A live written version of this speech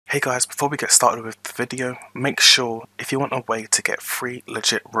Hey guys, before we get started with the video, make sure if you want a way to get free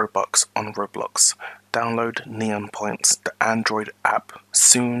legit Robux on Roblox, download Neon Points, the Android app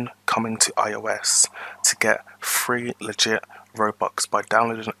soon coming to iOS, to get free legit Robux by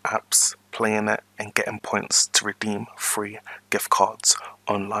downloading apps, playing it and getting points to redeem free gift cards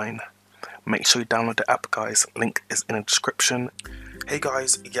online. Make sure you download the app guys, link is in the description. Hey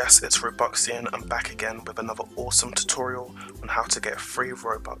guys, yes, it's Robuxian. I'm back again with another awesome tutorial on how to get free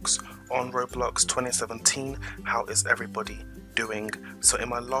Robux on Roblox 2017. How is everybody doing? So in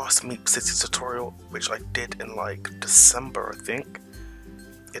my last Meep City tutorial, which I did in like December I think,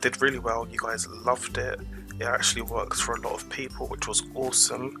 it did really well. You guys loved it. It actually works for a lot of people, which was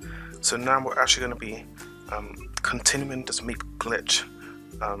awesome. So now we're actually going to be continuing this Meep glitch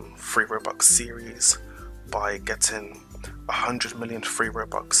free Robux series by getting 100 million free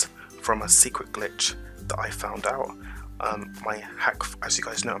Robux from a secret glitch that I found out. My hack, as you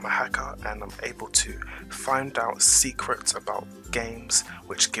guys know, I'm a hacker and I'm able to find out secrets about games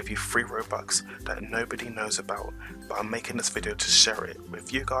which give you free Robux that nobody knows about, but I'm making this video to share it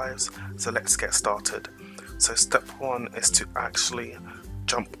with you guys. So let's get started. So step one is to actually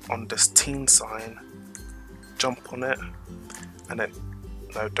jump on this teen sign, jump on it, and then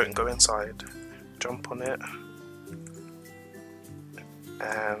no, don't go inside, jump on it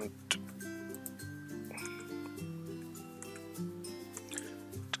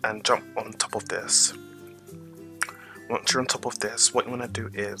and jump on top of this. Once you're on top of this, what you want to do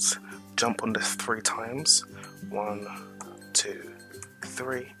is jump on this 3 times. 1, 2,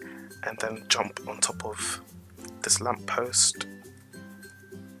 3, and then jump on top of this lamppost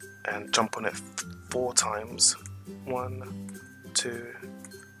and jump on it 4 times. 1, 2,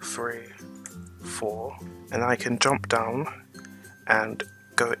 3, 4, and I can jump down and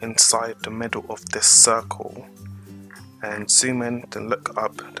go inside the middle of this circle and zoom in, then look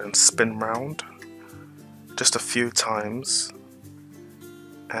up, then spin round just a few times.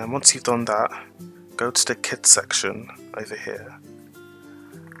 And once you've done that, go to the kids section over here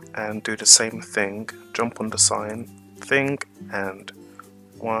and do the same thing, jump on the sign thing and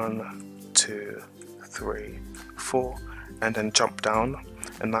 1, 2, 3, 4, and then jump down.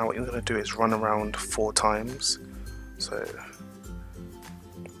 And now what you're going to do is run around 4 times. So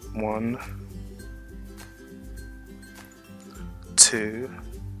 1, 2,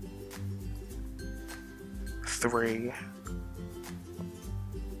 3,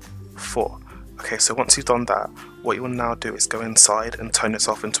 4. Okay, so once you've done that, what you will now do is go inside and turn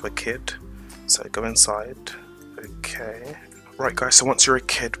yourself into a kid. So go inside. Okay. Right guys, so once you're a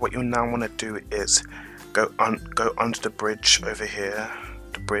kid, what you now want to do is go under the bridge over here.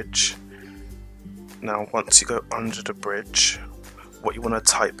 The bridge. Now once you go under the bridge, what you want to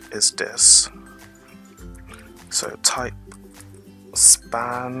type is this. So type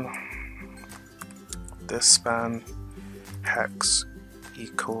span, this span hex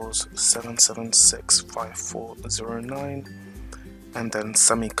equals 7765409, and then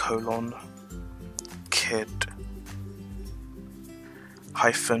semicolon kid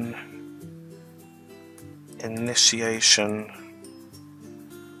hyphen initiation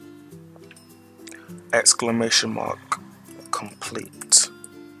exclamation mark complete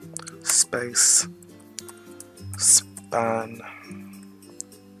space span.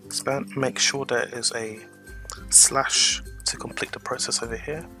 Make sure there is a slash to complete the process over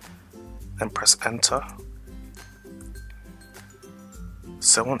here and press enter.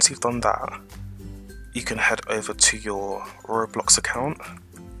 So once you've done that, you can head over to your Roblox account.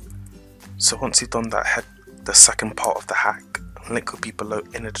 So once you've done that, head the second part of the hack, link will be below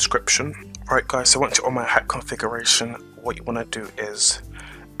in the description. Right guys, so once you're on my hack configuration, what you want to do is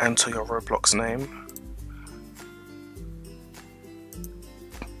enter your Roblox name.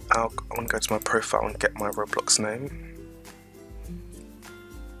 I want to go to my profile and get my Roblox name.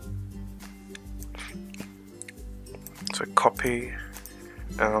 So copy,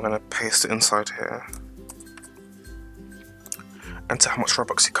 and I'm going to paste it inside here. Enter how much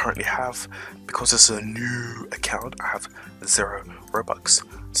Robux you currently have. Because this is a new account, I have 0 Robux.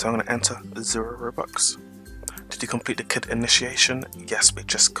 So I'm going to enter 0 Robux. Did you complete the kid initiation? Yes, we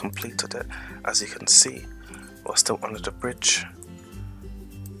just completed it. As you can see, we're still under the bridge.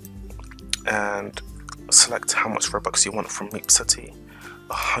 And select how much Robux you want from Meep City.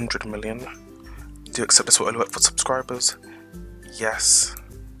 100 million. Do you accept this will only work for subscribers? Yes.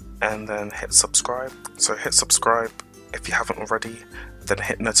 And then hit subscribe. So hit subscribe if you haven't already. then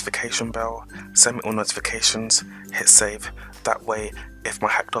hit notification bell, send me all notifications, hit save. That way, if my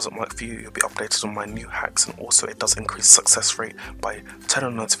hack doesn't work for you, you'll be updated on my new hacks, and also it does increase success rate by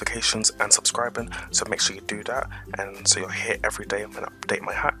turning on notifications and subscribing, so make sure you do that, and so you'll hear every day when I update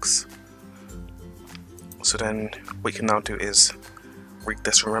my hacks. So then what you can now do is read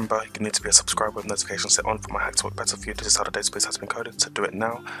this. Remember, you need to be a subscriber with notifications set on for my hack to work better for you. This is how the database has been coded, so do it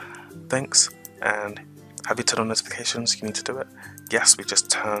now. Thanks. And have you turned on notifications? You need to do it. Yes, we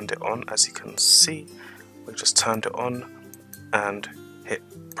just turned it on, as you can see. We just turned it on and hit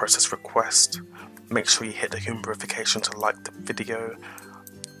process request. Make sure you hit the human verification to like the video.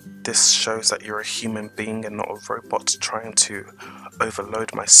 This shows that you're a human being and not a robot trying to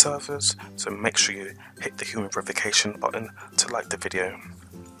overload my servers, so make sure you hit the human verification button to like the video.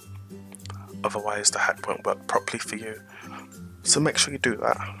 Otherwise the hack won't work properly for you, so make sure you do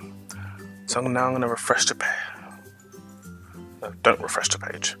that. So now I'm going to refresh the page. No, don't refresh the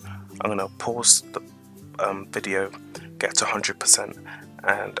page. I'm going to pause the video, get to 100%,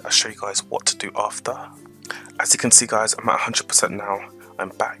 and I'll show you guys what to do after. As you can see guys, I'm at 100% now. I'm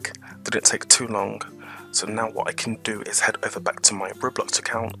back. Didn't take too long. So now what I can do is head over back to my Roblox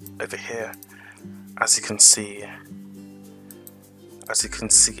account over here. As you can see, I've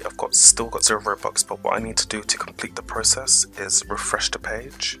still got 0 Robux, but what I need to do to complete the process is refresh the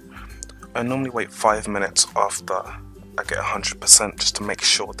page. I normally wait 5 minutes after I get 100% just to make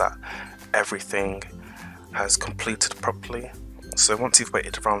sure that everything has completed properly. So once you've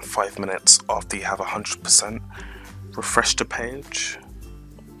waited around 5 minutes after you have 100%, refresh the page.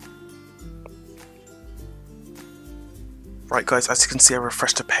 Right guys, as you can see, I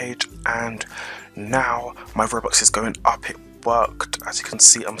refreshed the page and now my Robux is going up. It worked. As you can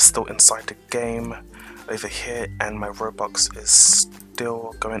see, I'm still inside the game over here and my Robux is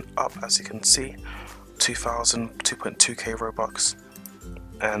still going up, as you can see. 2.2k Robux,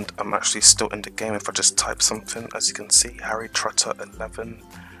 and I'm actually still in the game. If I just type something, as you can see, Harry Trotter 11,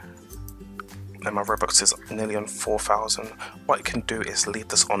 and my Robux is nearly on 4,000. What I can do is leave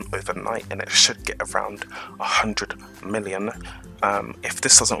this on overnight and it should get around 100 million. If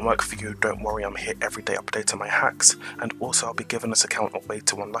this doesn't work for you, don't worry, I'm here every day updating my hacks, and also I'll be giving this account away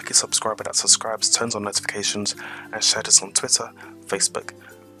to one lucky subscriber that subscribes, turns on notifications, and shares this on Twitter, Facebook,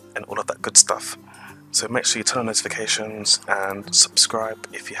 and all of that good stuff. So make sure you turn on notifications and subscribe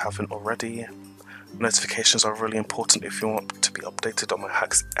if you haven't already. Notifications are really important if you want to be updated on my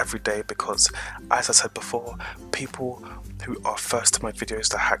hacks every day, because as I said before, people who are first to my videos,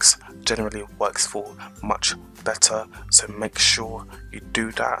 the hacks generally works for much better, so make sure you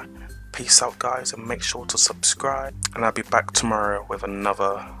do that. Peace out guys, and make sure to subscribe, and I'll be back tomorrow with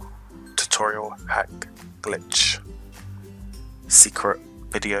another tutorial hack glitch secret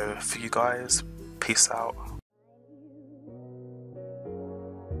video for you guys. Peace out.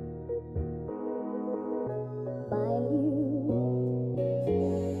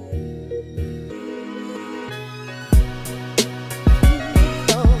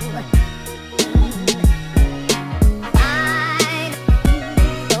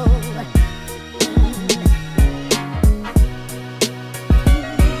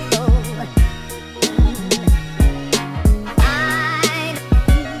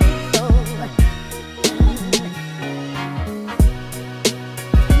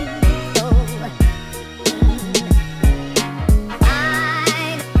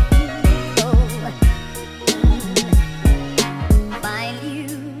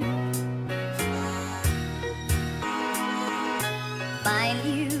 Find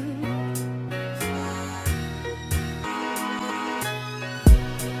you.